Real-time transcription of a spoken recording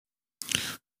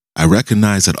I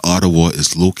recognize that Ottawa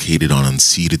is located on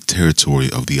unceded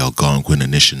territory of the Algonquin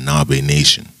Anishinaabe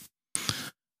Nation.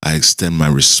 I extend my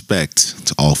respect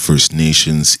to all First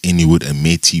Nations, Inuit, and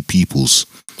Métis peoples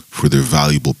for their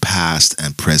valuable past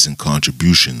and present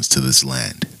contributions to this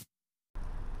land.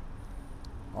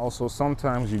 Also,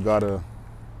 sometimes you gotta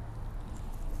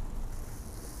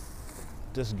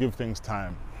just give things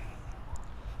time.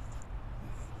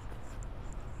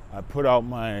 I put out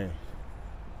my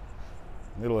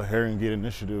little Herring Gate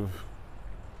initiative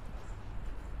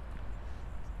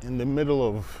in the middle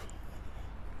of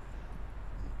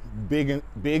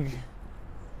big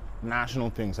national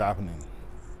things happening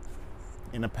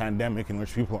in a pandemic in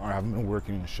which people haven't been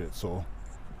working and shit. So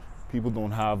people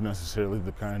don't have necessarily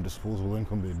the kind of disposable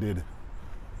income they did.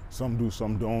 Some do,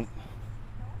 some don't.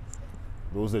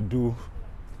 Those that do,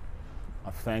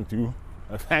 I've thanked you.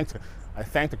 I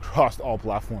thanked across all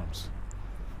platforms.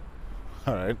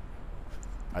 All right.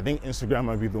 I think Instagram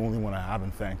might be the only one I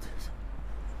haven't thanked.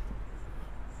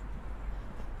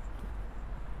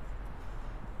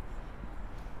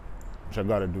 Which I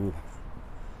gotta do.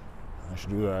 I should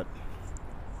do that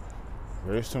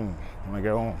very soon when I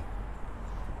get home.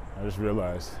 I just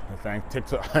realized I thanked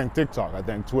TikTok, I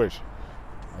thanked Twitch,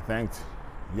 I thanked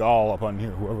y'all up on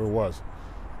here, whoever it was.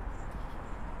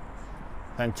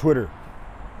 Thank Twitter.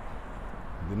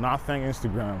 Did not thank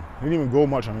Instagram. Didn't even go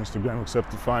much on Instagram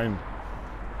except to find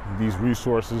these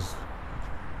resources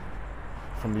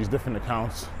from these different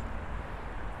accounts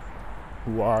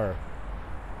who are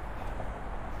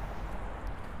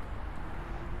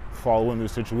following the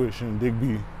situation in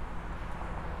Digby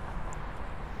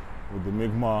with the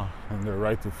Mi'kmaq and their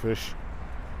right to fish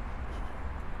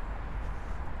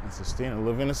and sustain a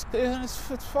living. It's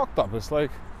fucked up. It's like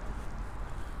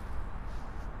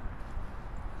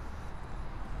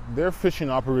their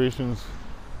fishing operations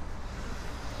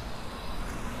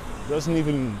doesn't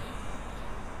even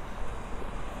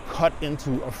cut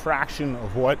into a fraction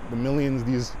of what the millions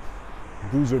these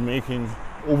dudes are making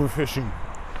overfishing.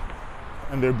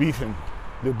 And they're beefing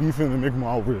the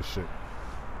Mi'kmaq over this shit.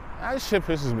 That shit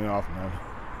pisses me off, man.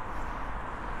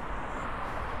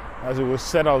 As it was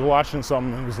said, I was watching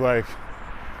something, and it was like,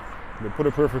 they put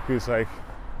it perfectly, it's like,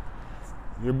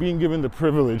 you're being given the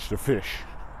privilege to fish.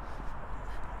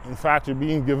 In fact, you're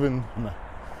being given,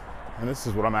 and this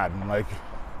is what I'm adding, like,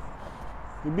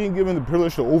 you're being given the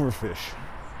privilege to overfish.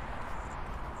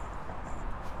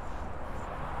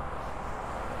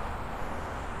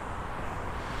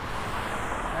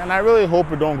 And I really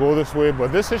hope it don't go this way,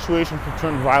 but this situation could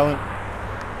turn violent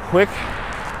quick.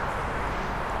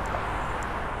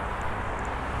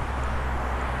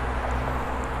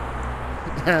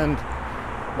 And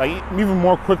like even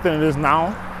more quick than it is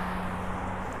now.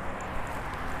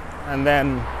 And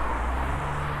then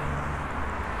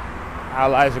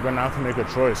allies are gonna have to make a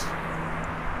choice.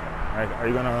 Like, are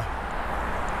you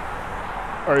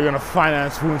gonna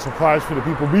finance food and supplies for the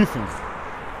people beefing?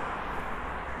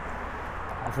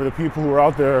 For the people who are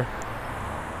out there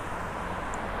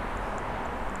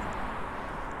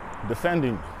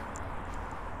defending.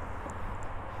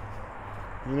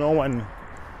 You know, when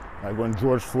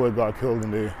George Floyd got killed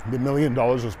and the $1 million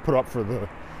was put up for the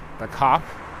cop,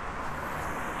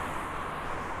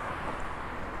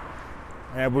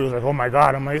 and everybody was like, oh my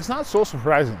God. I'm like, it's not so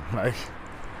surprising. Like,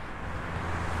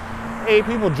 hey,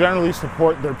 people generally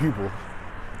support their people,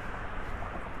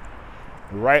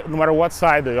 right? No matter what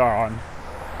side they are on.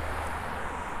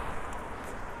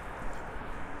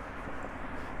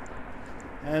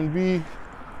 And B,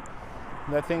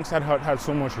 that things had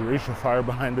so much racial fire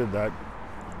behind it that,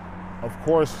 of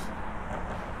course,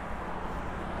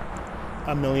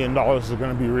 $1 million is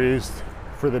going to be raised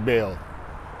for the bail.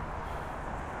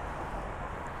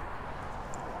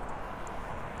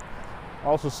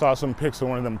 Also saw some pics of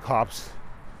one of them cops,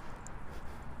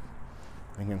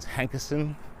 I think it's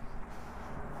Hankerson,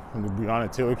 from the Breonna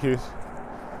Taylor case.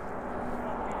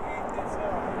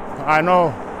 I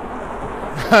know,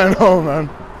 man.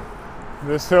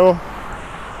 This hill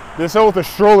with a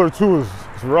stroller too is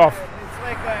rough. It's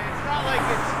not like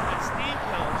it's a steep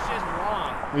hill, it's just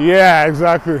long. Yeah,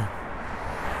 exactly.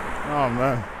 Oh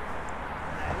man.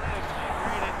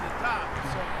 Right at the top.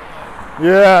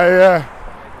 Yeah.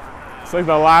 It's like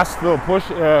the last little push.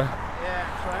 Yeah,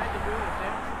 trying to do it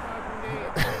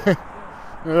every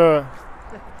fucking day. Yeah.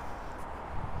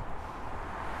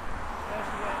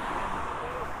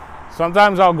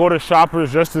 Sometimes I'll go to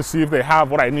Shoppers just to see if they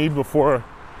have what I need before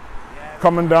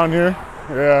coming down here.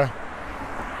 Yeah.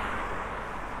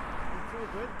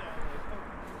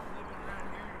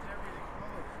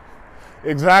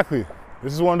 Exactly.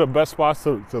 This is one of the best spots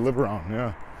to live around,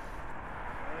 yeah.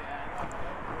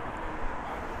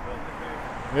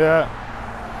 Yeah.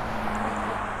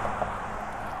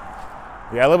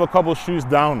 Yeah, I live a couple streets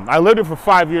down. I lived here for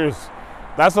 5 years.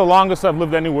 That's the longest I've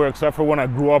lived anywhere except for when I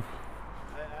grew up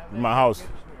in my house. I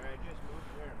just moved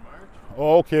here in March,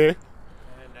 Oh, okay. and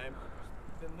I've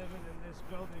been living in this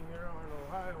building here in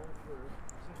Ohio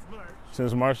since March.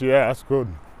 Since March, yeah, that's good.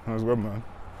 That's good, man.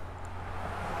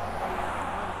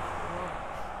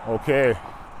 Okay. I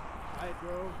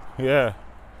drove. Yeah.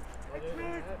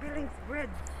 Where's Billings Bridge?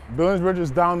 Billings Bridge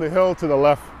is down the hill to the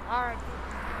left. All right.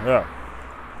 Yeah.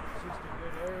 It's just a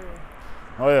good area.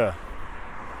 Oh, yeah.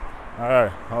 All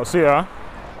right. I'll see ya.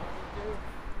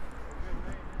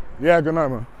 Yeah, good night,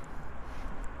 man.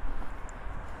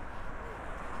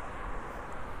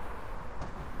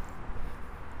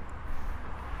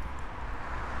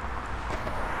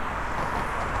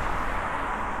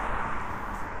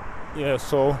 Yeah,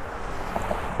 so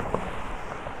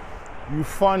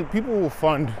people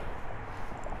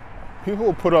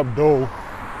will put up dough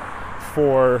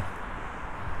for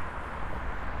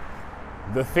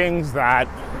the things that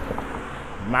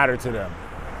matter to them.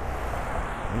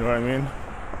 You know what I mean?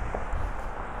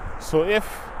 So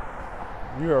if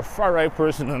you're a far right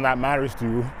person and that matters to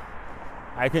you,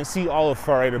 I can see all of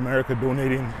far right America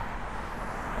donating.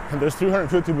 And there's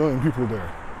 350 million people there.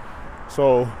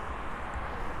 So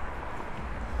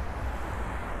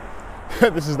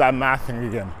this is that math thing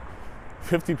again.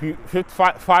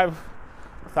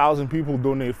 5,000 people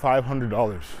donate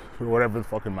 $500 or whatever the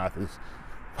fucking math is.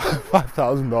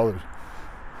 $5,000.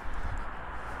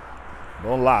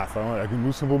 Don't laugh. I can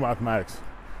do simple mathematics.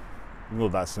 You know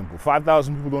that's simple.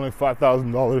 5,000 people donate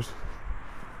 $5,000.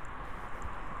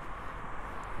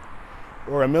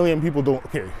 Or 1 million people don't.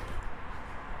 Okay.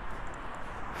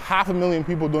 500,000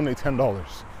 people donate $10.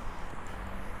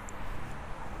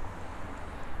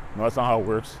 No, that's not how it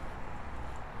works.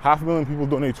 500,000 people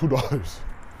donate $2.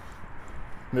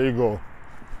 There you go.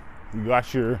 You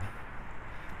got your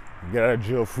get out of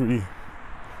jail free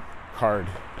card.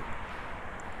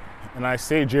 And I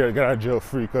say get out of jail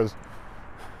free because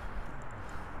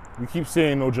we keep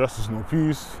saying no justice, no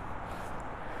peace.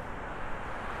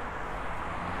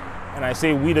 And I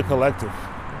say we the collective.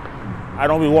 I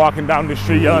don't be walking down the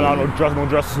street yelling out no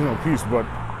justice, no peace, but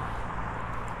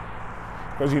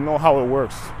because you know how it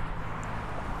works.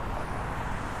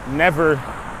 Never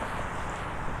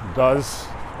does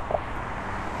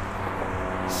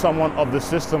someone of the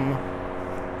system,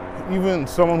 even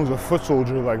someone who's a foot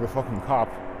soldier like the fucking cop,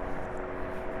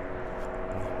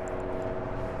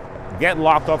 get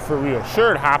locked up for real.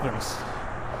 Sure, it happens.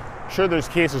 Sure, there's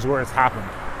cases where it's happened.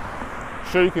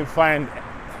 Sure, you can find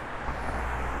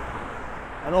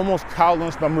an almost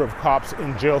countless number of cops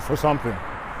in jail for something.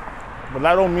 But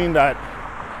that don't mean that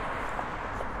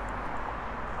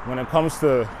when it comes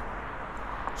to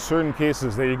certain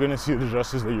cases that you're gonna see the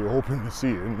justice that you're hoping to see.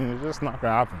 I mean, it's just not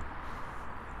gonna happen.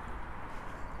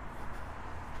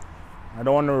 I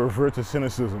don't want to revert to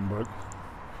cynicism, but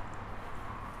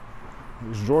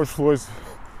is George Floyd's,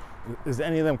 is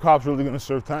any of them cops really gonna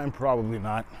serve time? Probably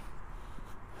not.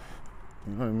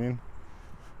 You know what I mean?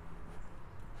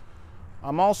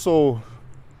 I'm also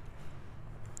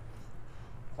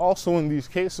in these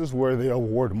cases where they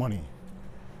award money,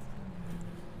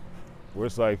 where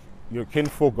it's like your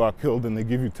kinfolk got killed and they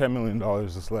give you $10 million.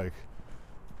 It's like,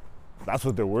 that's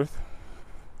what they're worth?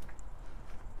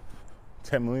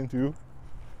 10 million to you?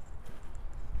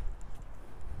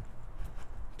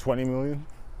 20 million?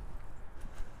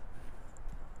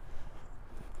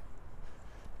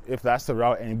 If that's the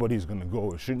route anybody's gonna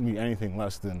go, it shouldn't be anything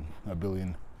less than $1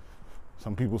 billion.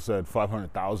 Some people said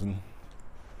 500,000. You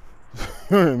know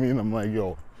what I mean? I'm like,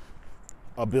 yo,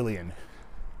 $1 billion.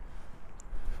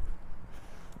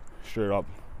 Straight up.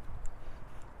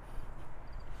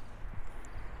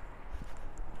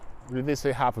 Or did they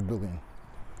say $500 million?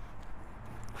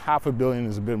 $500 million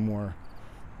is a bit more.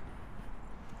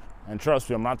 And trust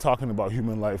me, I'm not talking about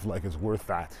human life like it's worth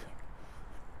that.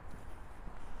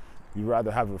 You'd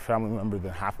rather have a family member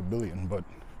than $500 million, but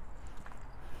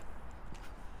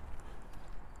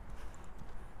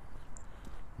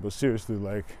seriously,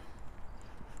 like,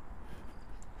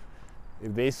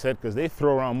 if they said, because they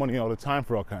throw around money all the time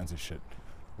for all kinds of shit.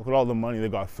 Look at all the money they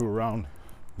got threw around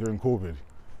during COVID.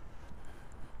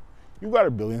 You got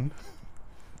 $1 billion.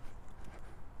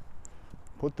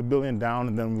 Put the $1 billion down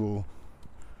and then we'll,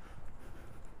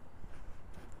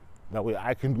 that way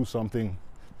I can do something.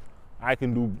 I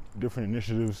can do different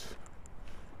initiatives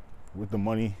with the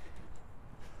money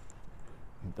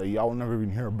that y'all will never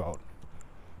even hear about.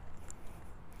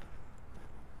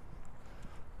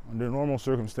 Under normal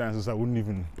circumstances, I wouldn't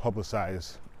even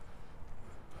publicize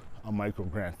a micro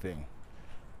grant thing.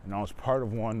 And I was part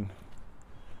of one.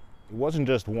 It wasn't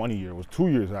just 1 year, it was 2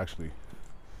 years actually.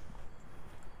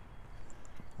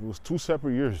 It was 2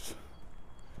 separate years.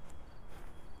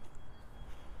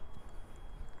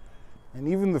 And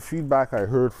even the feedback I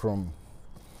heard from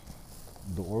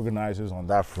the organizers on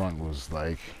that front was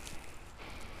like,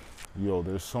 yo,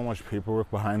 there's so much paperwork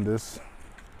behind this,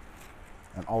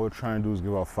 and all we're trying to do is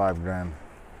give out $5,000.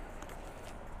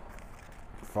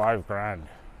 $5,000.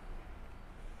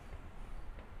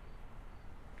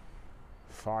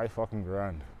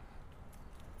 $5,000.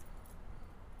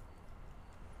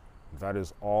 That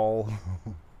is all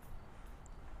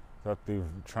that they're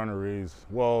trying to raise.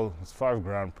 Well, it's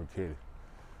 $5,000 per kid.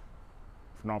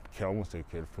 If not, almost a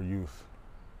kid for youth.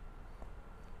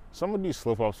 Some of these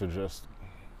slip-ups are just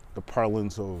the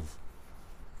parlance of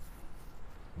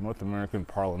North American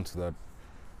parlance that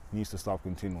needs to stop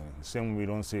continuing. The same way we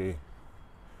don't say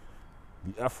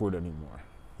the F word anymore.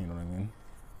 You know what I mean?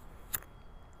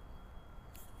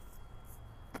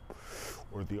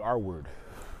 Or the R word.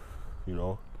 You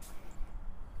know?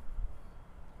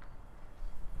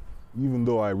 Even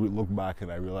though I look back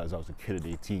and I realize I was a kid at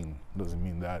 18, doesn't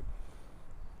mean that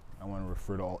I want to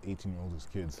refer to all 18-year-olds as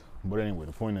kids. But anyway,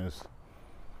 the point is,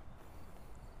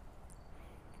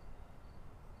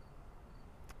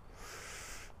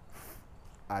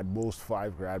 I'd most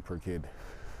 $5,000 per kid.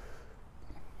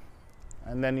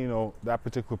 And then, you know, that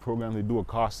particular program, they do a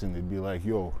costing. They'd be like,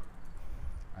 yo,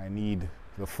 I need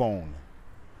the phone.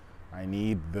 I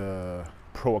need the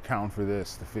pro account for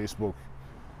this, the Facebook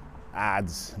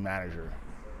ads manager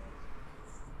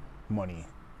money.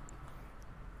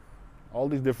 All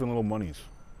these different little monies.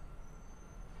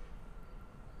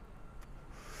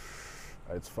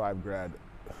 It's $5,000.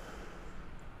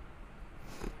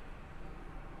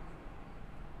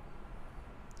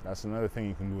 That's another thing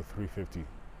you can do with $350.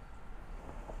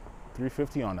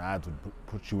 $350 on ads would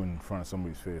put you in front of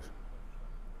somebody's face.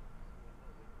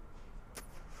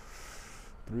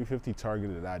 $350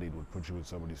 targeted ad aid would put you in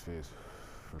somebody's face,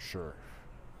 for sure.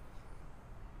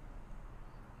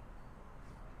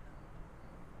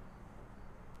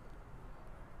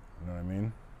 You know what I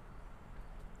mean?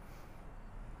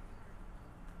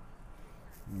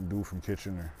 Dude from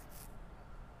Kitchener.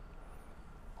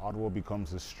 Ottawa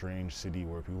becomes this strange city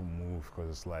where people move because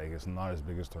it's like, it's not as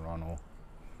big as Toronto.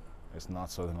 It's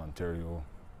not Southern Ontario.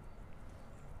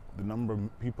 The number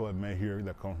of people I've met here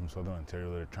that come from Southern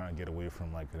Ontario that are trying to get away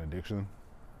from like an addiction.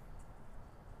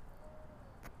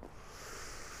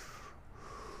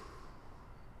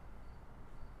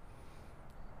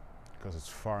 Because it's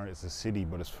far, it's a city,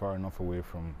 but it's far enough away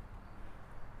from.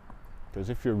 Because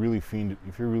if you're really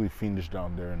fiendish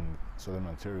down there in Southern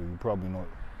Ontario, you probably know,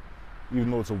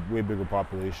 even though it's a way bigger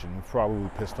population, you've probably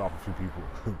pissed off a few people.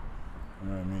 You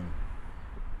know what I mean?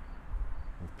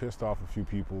 You've pissed off a few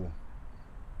people.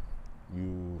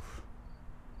 You've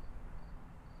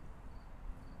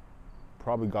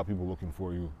probably got people looking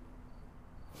for you.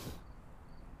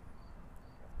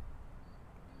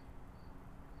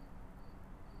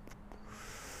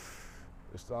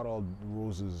 It's not all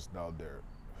roses out there.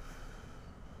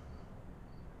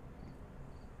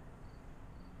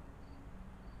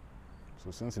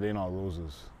 So since it ain't all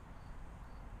roses,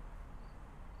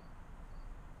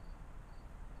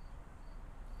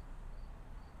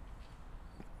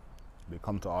 they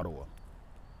come to Ottawa.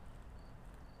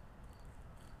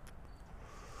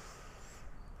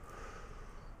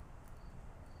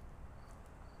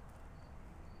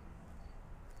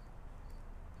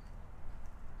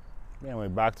 Anyway,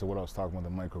 back to what I was talking about, the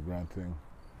micro grant thing.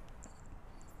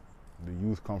 The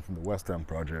youth come from the West End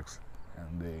projects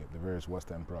and the various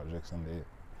West End projects, and they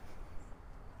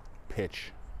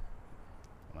pitch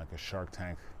like a Shark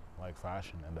Tank like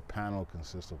fashion, and the panel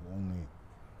consists of only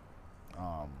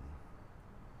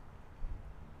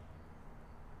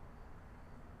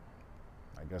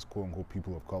I guess quote unquote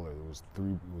people of color. It was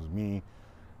me,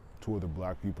 2 other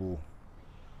black people,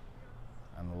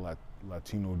 and a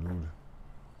Latino dude.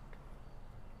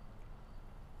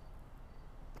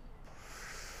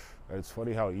 It's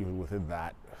funny how even within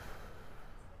that,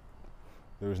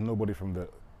 there was nobody from the.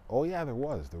 Oh yeah, there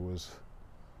was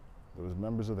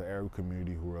members of the Arab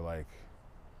community who were like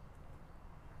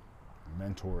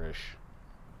mentor-ish.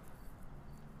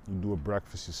 You do a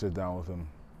breakfast, you sit down with them,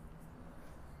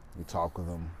 you talk with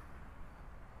them.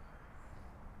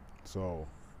 So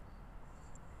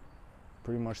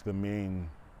pretty much the main.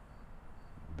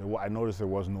 I noticed there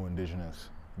was no indigenous,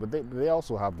 but they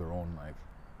also have their own like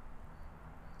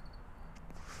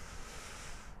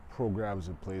programs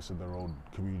in place in their own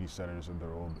community centers and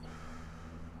their own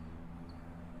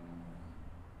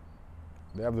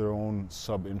They have their own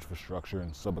sub-infrastructure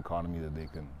and sub-economy that they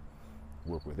can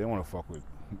work with. They don't want to fuck with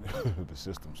the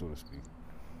system, so to speak.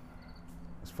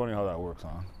 It's funny how that works,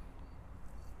 huh?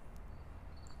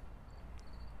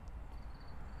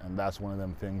 And that's one of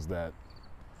them things that's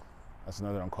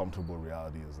another uncomfortable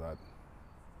reality, is that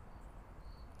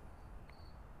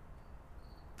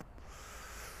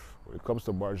when it comes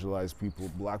to marginalized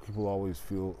people, black people always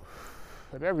feel,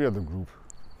 and every other group,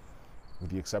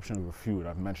 with the exception of a few, and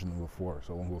I've mentioned them before,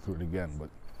 so I won't go through it again, but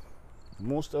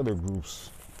most other groups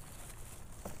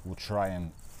will try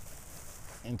and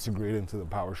integrate into the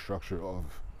power structure of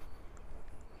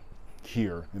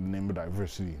here in the name of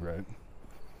diversity, right?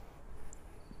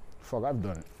 Fuck, I've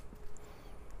done it.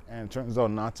 And it turns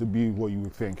out not to be what you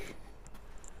would think.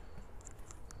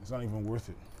 It's not even worth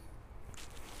it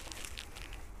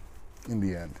in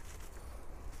the end.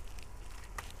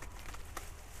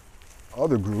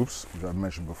 Other groups, which I've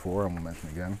mentioned before, I'm gonna mention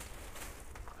again,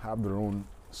 have their own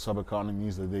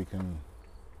sub-economies that they can,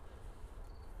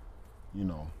 you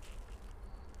know,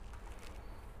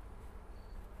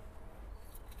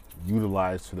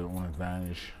 utilize to their own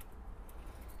advantage.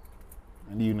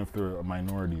 And even if they're a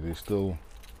minority, they still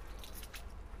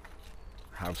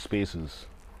have spaces,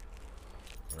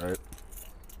 right?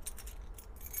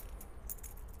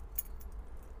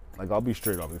 Like, I'll be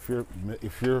straight up. If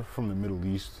you're from the Middle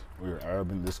East or you're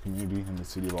Arab in this community in the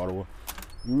city of Ottawa,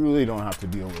 you really don't have to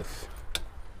deal with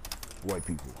white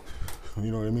people.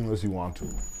 You know what I mean? Unless you want to.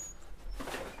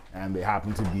 And they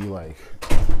happen to be like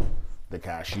the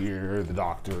cashier, the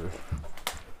doctor.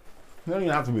 They don't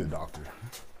even have to be the doctor.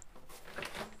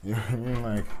 You know what I mean?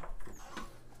 Like,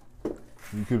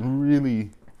 you can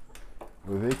really,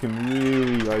 or they can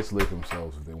really isolate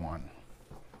themselves if they want.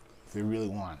 If they really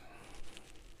want.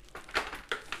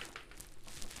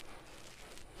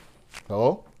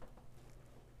 Hello?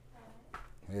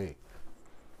 Hey.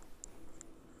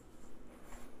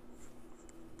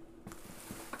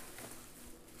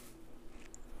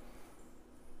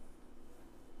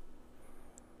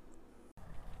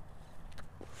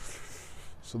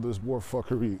 So there's more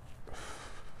fuckery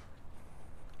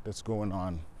that's going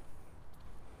on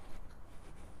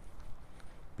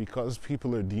because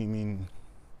people are deeming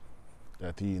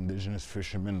that the indigenous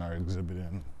fishermen are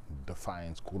exhibiting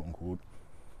defiance, quote unquote.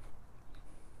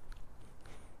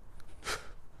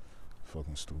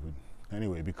 Fucking stupid.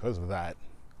 Anyway, because of that,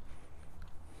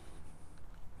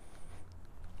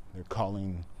 they're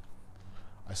calling.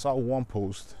 I saw one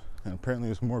post, and apparently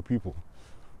there's more people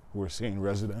who are saying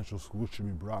residential schools should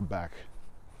be brought back.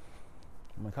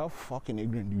 I'm like, how fucking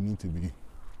ignorant do you need to be? You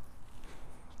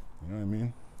know what I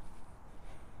mean?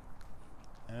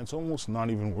 And it's almost not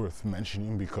even worth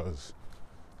mentioning because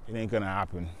it ain't gonna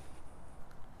happen.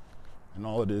 And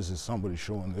all it is somebody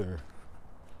showing their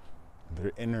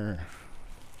inner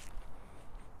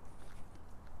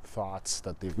thoughts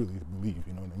that they really believe,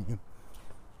 you know what I mean?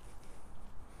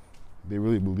 They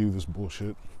really believe this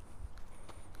bullshit.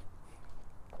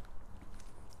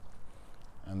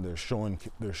 And they're showing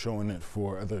it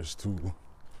for others to,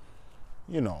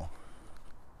 you know,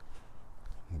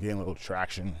 gain a little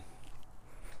traction.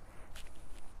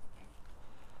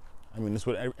 I mean, that's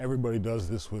what everybody does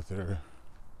this with their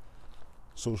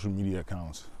social media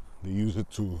accounts. They use it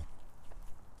to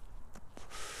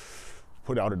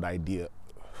put out an idea.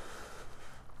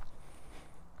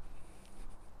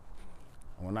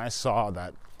 When I saw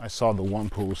the one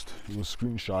post, it was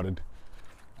screenshotted.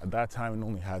 At that time, it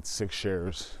only had 6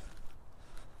 shares,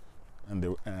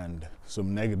 and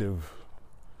some negative.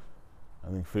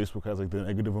 I think Facebook has like the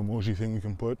negative emoji thing you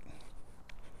can put.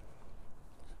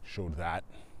 Showed that.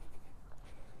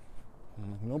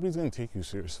 Nobody's gonna take you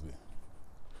seriously.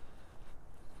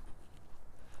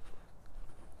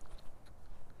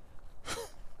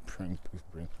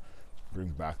 Bring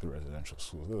back the residential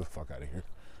schools. Get the fuck out of here.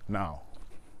 Now,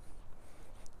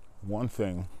 one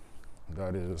thing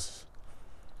that is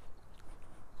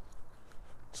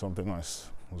something I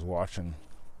was watching.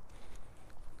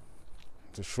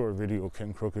 It's a short video,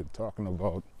 Ken Crooked talking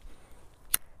about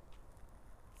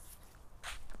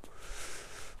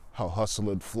how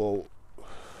Hustle and Flow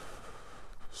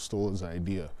stole his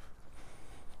idea.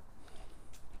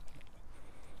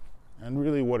 And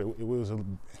really what it was a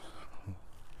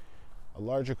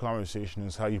larger conversation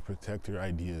is how you protect your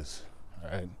ideas,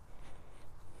 right?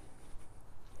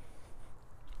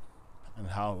 And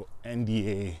how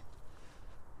NDA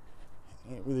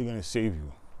ain't really gonna save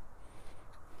you.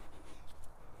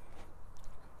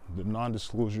 The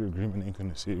non-disclosure agreement ain't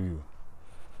gonna save you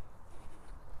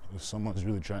if someone's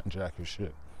really trying to jack your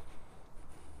shit.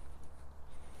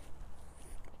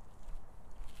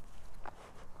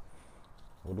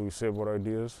 What do we say about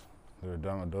ideas? They're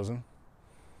down a dozen.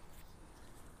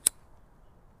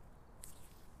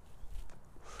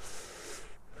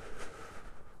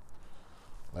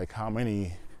 Like how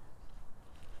many?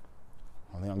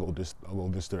 I think I'll go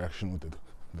this direction with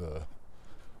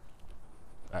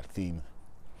that theme.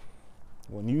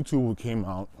 When YouTube came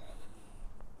out,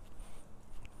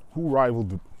 who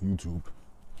rivaled YouTube?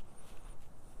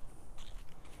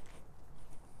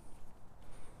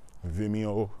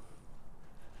 Vimeo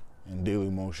and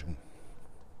Dailymotion.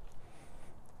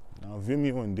 Now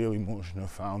Vimeo and Dailymotion have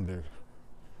found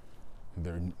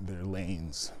their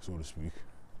lanes, so to speak,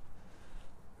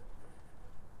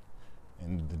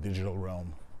 in the digital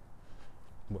realm,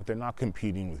 but they're not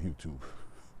competing with YouTube.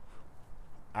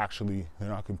 Actually, they're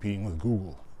not competing with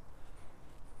Google.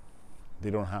 They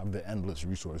don't have the endless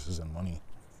resources and money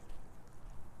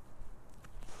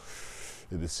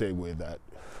in the same way that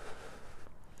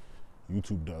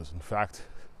YouTube does. In fact,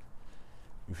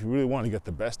 if you really want to get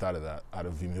the best out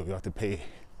of Vimeo, you have to pay.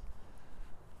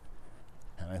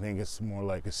 And I think it's more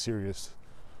like a serious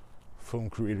film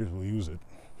creators will use it.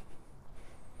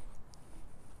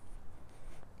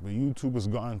 But YouTube has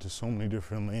gone to so many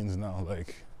different lanes now,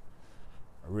 like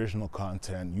original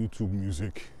content, YouTube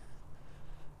music,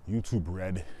 YouTube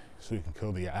Red, so you can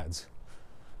kill the ads.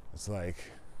 It's like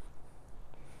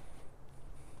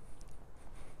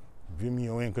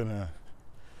Vimeo ain't gonna.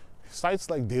 Sites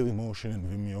like Dailymotion and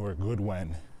Vimeo are good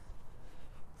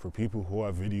for people who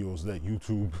have videos that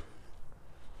YouTube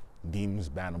deems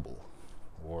bannable,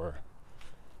 or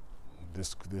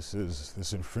this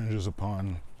infringes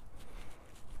upon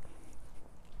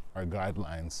our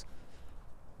guidelines.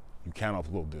 You can't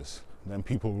upload this. Then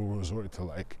people will resort to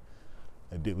like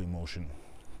a Dailymotion.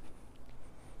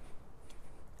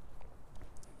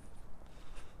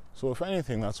 So if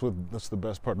anything, that's the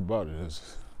best part about it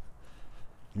is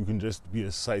you can just be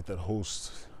a site that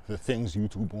hosts the things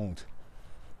YouTube won't.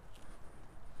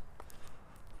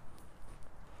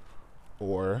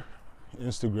 Or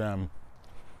Instagram,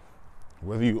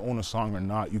 whether you own a song or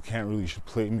not, you can't really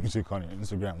play music on your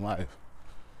Instagram Live.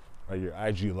 Or your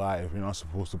IG Live, you're not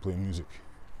supposed to play music.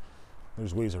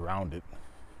 There's ways around it.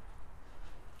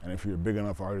 And if you're a big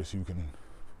enough artist, you can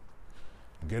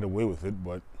get away with it,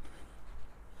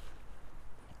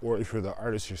 or if you're the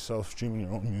artist yourself streaming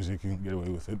your own music, you can get away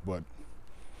with it. But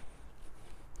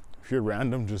if you're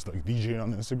random, just like DJing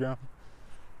on Instagram,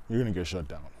 you're gonna get shut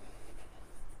down.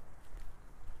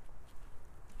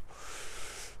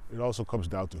 It also comes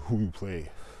down to who you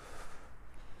play.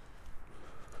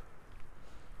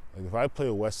 Like if I play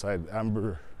a Westside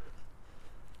Amber,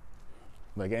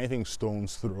 like anything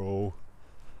Stones Throw,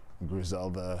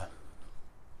 Griselda,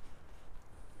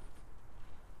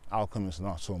 Alchemist,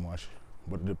 not so much.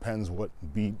 But it depends what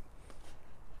beat.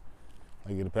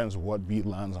 Like it depends what beat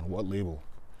lands on what label.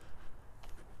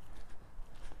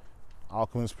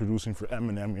 Alchemist producing for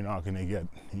Eminem, you're not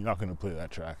gonna play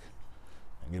that track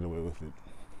and get away with it.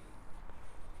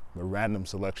 But random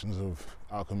selections of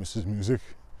Alchemist's music,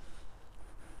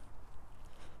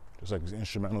 just like his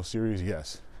instrumental series,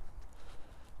 yes.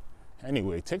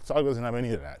 Anyway, TikTok doesn't have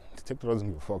any of that. TikTok doesn't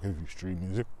give a fuck if you stream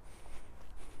music.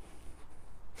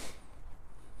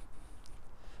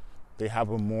 They have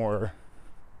a more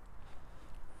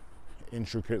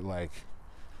intricate, like,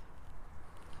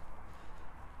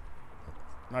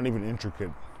 not even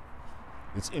intricate,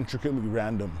 it's intricately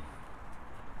random.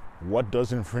 What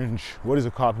does infringe? What is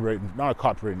a copyright? Not a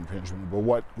copyright infringement, but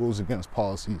what goes against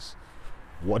policies?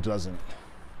 What doesn't?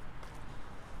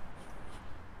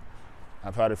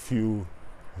 I've had a few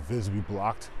vids be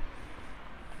blocked,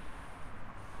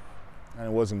 and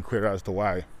it wasn't clear as to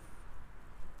why.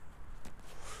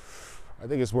 I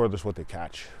think it's more just what they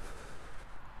catch.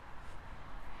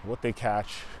 What they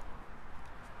catch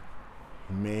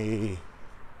you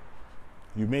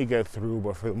may get through,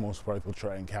 but for the most part, they'll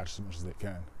try and catch as much as they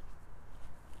can.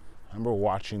 I remember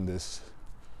watching this.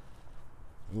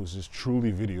 It was this Truly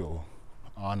video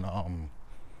on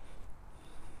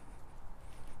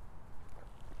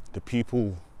the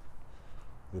people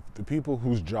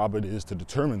whose job it is to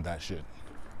determine that shit.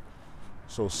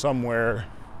 So somewhere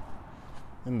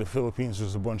in the Philippines,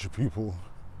 there's a bunch of people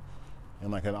in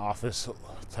like an office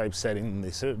type setting, and they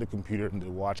sit at the computer and they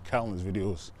watch countless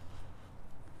videos.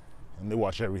 And they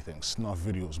watch everything: snuff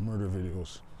videos, murder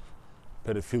videos,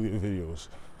 pedophilia videos.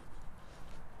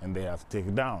 And they have to take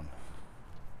it down.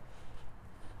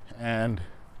 And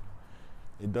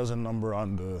it does a number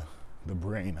on the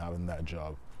brain having that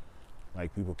job.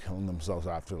 Like people killing themselves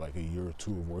after like a year or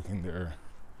two of working there.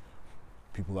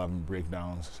 People having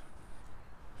breakdowns.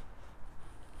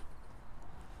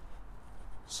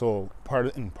 So part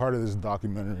of this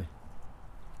documentary,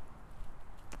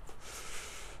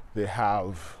 they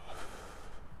have,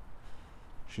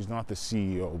 she's not the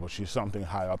CEO, but she's something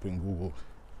high up in Google.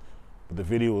 But the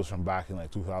video was from back in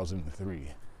like 2003.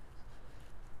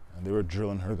 And they were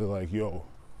drilling her. They're like, yo,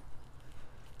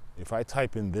 if I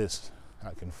type in this,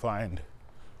 I can find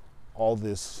all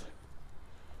these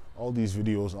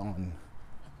videos on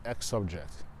X subject.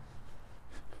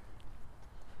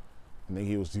 I think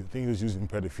he was using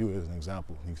pedophilia as an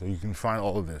example. He said, you can find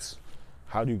all of this.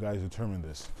 How do you guys determine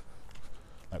this?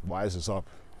 Like, why is this up?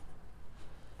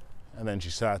 And then she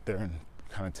sat there and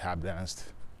kind of tap danced.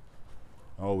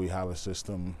 Oh, we have a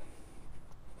system.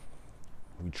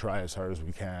 We try as hard as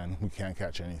we can. We can't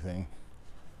catch anything.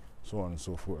 So on and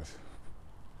so forth.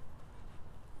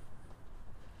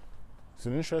 It's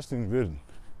an interesting vid.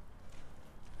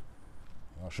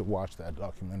 I should watch that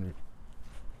documentary.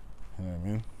 You know what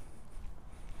I mean?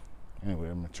 Anyway,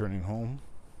 I'm returning home.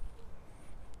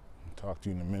 I'll talk to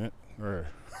you in a minute, or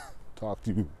talk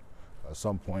to you at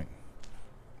some point.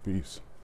 Peace.